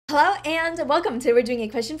Hello and welcome. Today we're doing a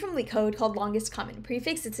question from LeetCode called longest common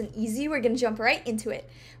prefix. It's an easy, we're going to jump right into it.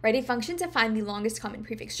 Write a function to find the longest common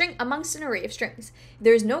prefix string amongst an array of strings. If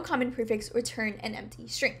there is no common prefix, return an empty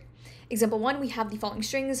string. Example 1, we have the following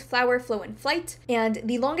strings, flower, flow, and flight, and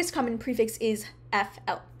the longest common prefix is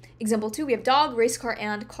FL. Example 2, we have dog, race car,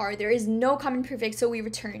 and car. There is no common prefix, so we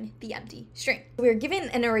return the empty string. We are given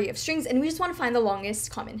an array of strings, and we just want to find the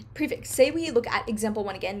longest common prefix. Say we look at example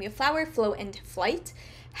 1 again. We have flower, flow, and flight.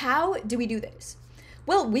 How do we do this?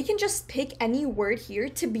 Well, we can just pick any word here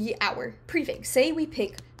to be our prefix. Say we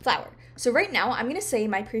pick flower. So right now, I'm going to say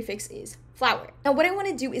my prefix is flower. Now, what I want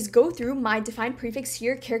to do is go through my defined prefix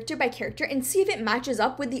here, character by character, and see if it matches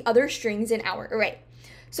up with the other strings in our array.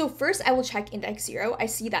 So first, I will check index 0. I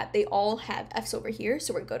see that they all have F's over here,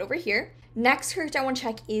 so we're good over here. Next character I want to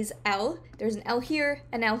check is L. There's an L here,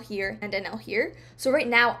 an L here, and an L here. So right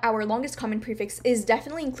now, our longest common prefix is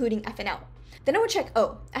definitely including F and L. Then I would check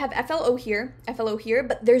O. I have FLO here,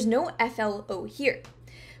 but there's no FLO here,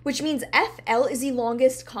 which means FL is the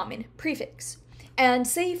longest common prefix. And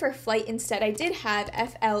say for flight instead, I did have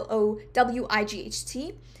FLOWIGHT.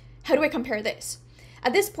 How do I compare this?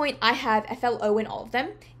 At this point, I have FLO in all of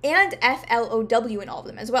them and FLOW in all of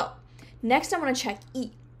them as well. Next, I want to check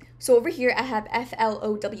E. So over here, I have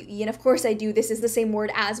FLOWE, and of course I do. This is the same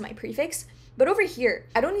word as my prefix. But over here,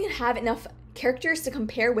 I don't even have enough characters to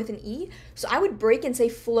compare with an E, so I would break and say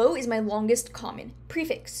flow is my longest common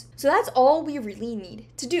prefix. So that's all we really need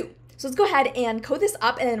to do. So let's go ahead and code this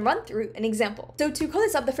up and then run through an example. So to code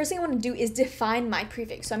this up, the first thing I want to do is define my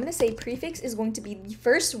prefix. So I'm going to say prefix is going to be the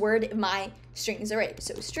first word in my strings array.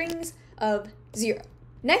 So strings of 0.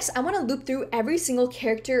 Next, I want to loop through every single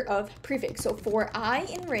character of prefix. So for I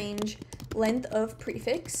in range, length of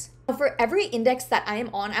prefix. For every index that I am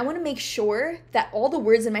on, I want to make sure that all the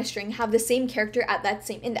words in my string have the same character at that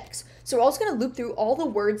same index. So we're also going to loop through all the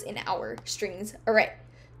words in our strings array.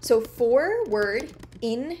 So for word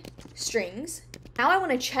in strings, now I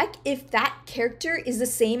want to check if that character is the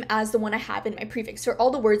same as the one I have in my prefix for all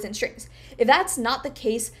the words in strings. If that's not the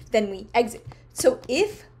case, then we exit. So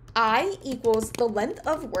if I equals the length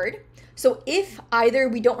of word, so if either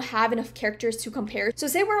we don't have enough characters to compare, so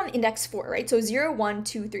say we're on index 4, right? So 0, 1,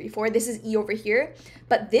 2, 3, 4, this is E over here,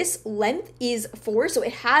 but this length is 4, so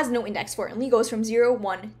it has no index 4, it only goes from 0,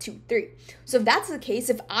 1, 2, 3. So if that's the case,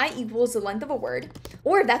 if I equals the length of a word,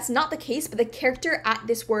 or if that's not the case, but the character at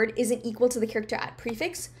this word isn't equal to the character at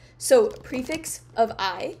prefix, so prefix of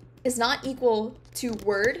I is not equal to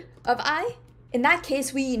word of I, in that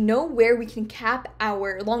case, we know where we can cap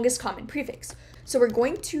our longest common prefix. So we're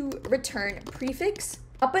going to return prefix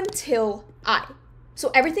up until I.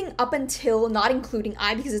 So everything up until not including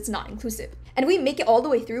I because it's not inclusive. And we make it all the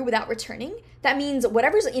way through without returning. That means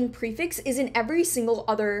whatever's in prefix is in every single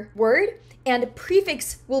other word, and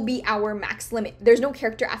prefix will be our max limit. There's no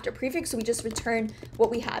character after prefix, so we just return what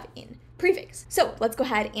we have in prefix. So let's go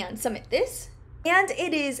ahead and submit this. And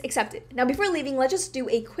it is accepted. Now before leaving, let's just do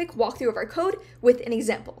a quick walkthrough of our code with an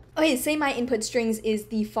example. Okay, say my input strings is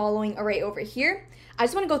the following array over here. I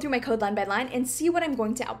just want to go through my code line by line and see what I'm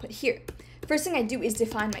going to output here. First thing I do is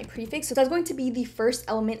define my prefix. So that's going to be the first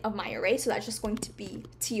element of my array. So that's just going to be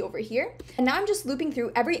T over here. And now I'm just looping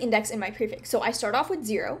through every index in my prefix. So I start off with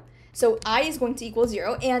 0. So I is going to equal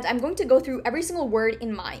 0. And I'm going to go through every single word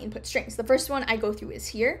in my input strings. The first one I go through is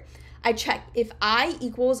here. I check if I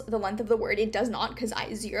equals the length of the word. It does not because I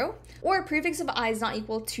is 0. Or prefix of I is not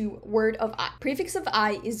equal to word of I. Prefix of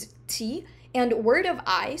I is T. And word of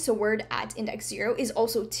I, so word at index 0, is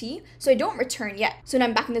also T. So I don't return yet. So now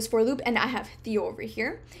I'm back in this for loop and I have Theo over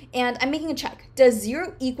here. And I'm making a check. Does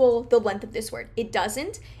 0 equal the length of this word? It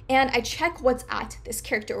doesn't. And I check what's at this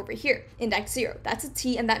character over here, index 0. That's a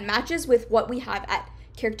T and that matches with what we have at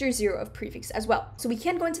character 0 of prefix as well. So we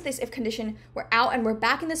can't go into this if condition. We're out and we're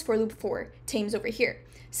back in this for loop for tames over here.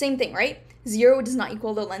 Same thing, right? 0 does not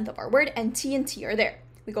equal the length of our word and T are there.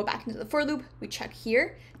 We go back into the for loop, we check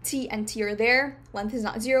here, T and T are there, length is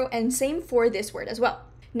not 0, and same for this word as well.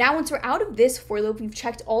 Now once we're out of this for loop, we've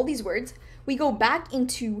checked all these words, we go back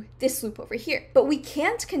into this loop over here. But we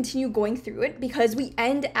can't continue going through it because we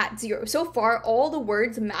end at 0. So far, all the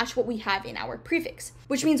words match what we have in our prefix,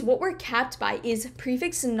 which means what we're capped by is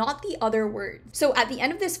prefix, not the other word. So at the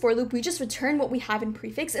end of this for loop, we just return what we have in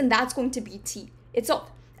prefix, and that's going to be T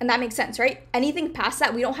itself. And that makes sense, right? Anything past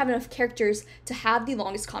that, we don't have enough characters to have the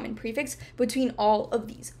longest common prefix between all of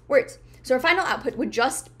these words. So our final output would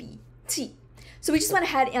just be T. So we just went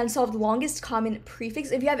ahead and solved longest common prefix.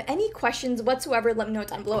 If you have any questions whatsoever, let me know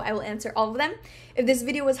down below. I will answer all of them. If this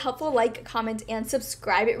video was helpful, like, comment, and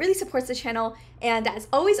subscribe. It really supports the channel. And as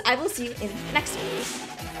always, I will see you in the next video.